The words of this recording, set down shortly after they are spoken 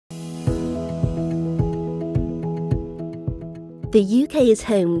The UK is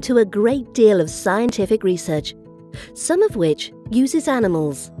home to a great deal of scientific research, some of which uses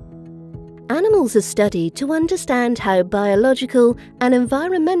animals. Animals are studied to understand how biological and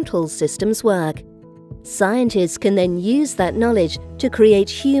environmental systems work. Scientists can then use that knowledge to create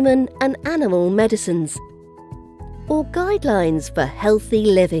human and animal medicines, or guidelines for healthy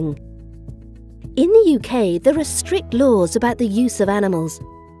living. In the UK, there are strict laws about the use of animals.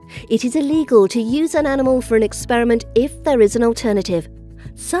 It is illegal to use an animal for an experiment if there is an alternative,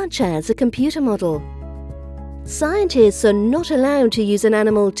 such as a computer model. Scientists are not allowed to use an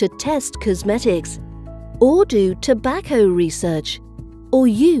animal to test cosmetics, or do tobacco research, or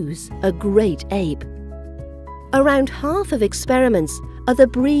use a great ape. Around half of experiments are the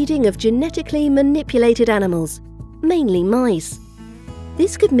breeding of genetically manipulated animals, mainly mice.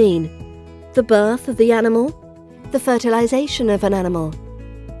 This could mean the birth of the animal, the fertilization of an animal,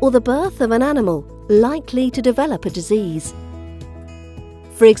 or the birth of an animal likely to develop a disease.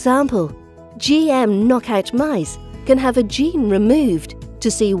 For example, GM knockout mice can have a gene removed to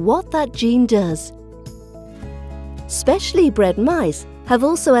see what that gene does. Specially bred mice have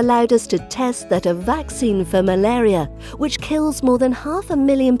also allowed us to test that a vaccine for malaria, which kills more than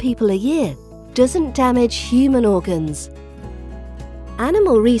 500,000 people a year, doesn't damage human organs.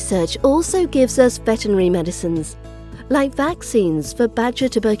 Animal research also gives us veterinary medicines, like vaccines for badger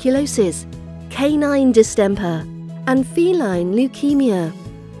tuberculosis, canine distemper, and feline leukemia.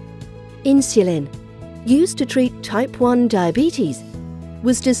 Insulin, used to treat type 1 diabetes,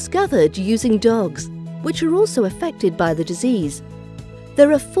 was discovered using dogs, which are also affected by the disease.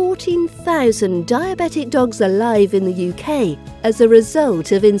 There are 14,000 diabetic dogs alive in the UK as a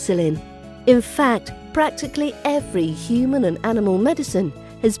result of insulin. In fact, practically every human and animal medicine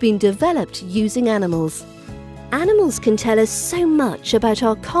has been developed using animals. Animals can tell us so much about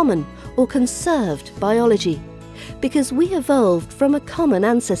our common or conserved biology, because we evolved from a common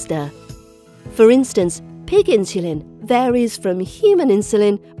ancestor. For instance, pig insulin varies from human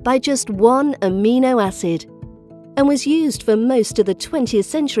insulin by just one amino acid, and was used for most of the 20th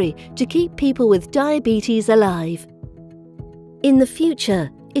century to keep people with diabetes alive. In the future,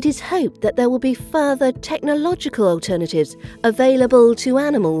 it is hoped that there will be further technological alternatives available to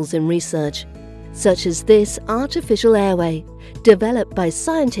animals in research, such as this artificial airway, developed by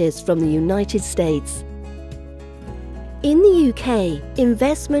scientists from the United States. In the UK,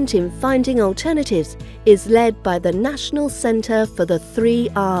 investment in finding alternatives is led by the National Centre for the 3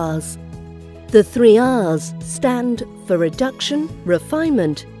 Rs. The 3 Rs stand for reduction,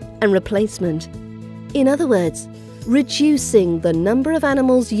 refinement, and replacement. In other words, reducing the number of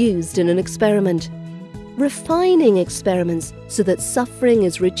animals used in an experiment, refining experiments so that suffering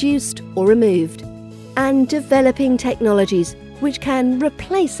is reduced or removed, and developing technologies which can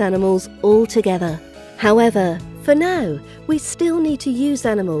replace animals altogether. However, for now, we still need to use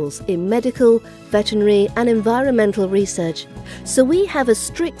animals in medical, veterinary, and environmental research, so we have a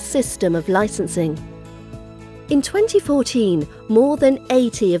strict system of licensing. In 2014, more than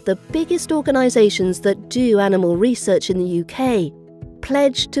 80 of the biggest organisations that do animal research in the UK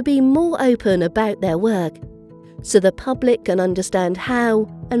pledged to be more open about their work, so the public can understand how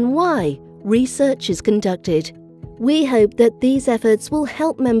and why research is conducted. We hope that these efforts will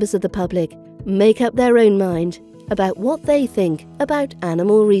help members of the public make up their own mind about what they think about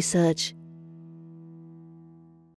animal research.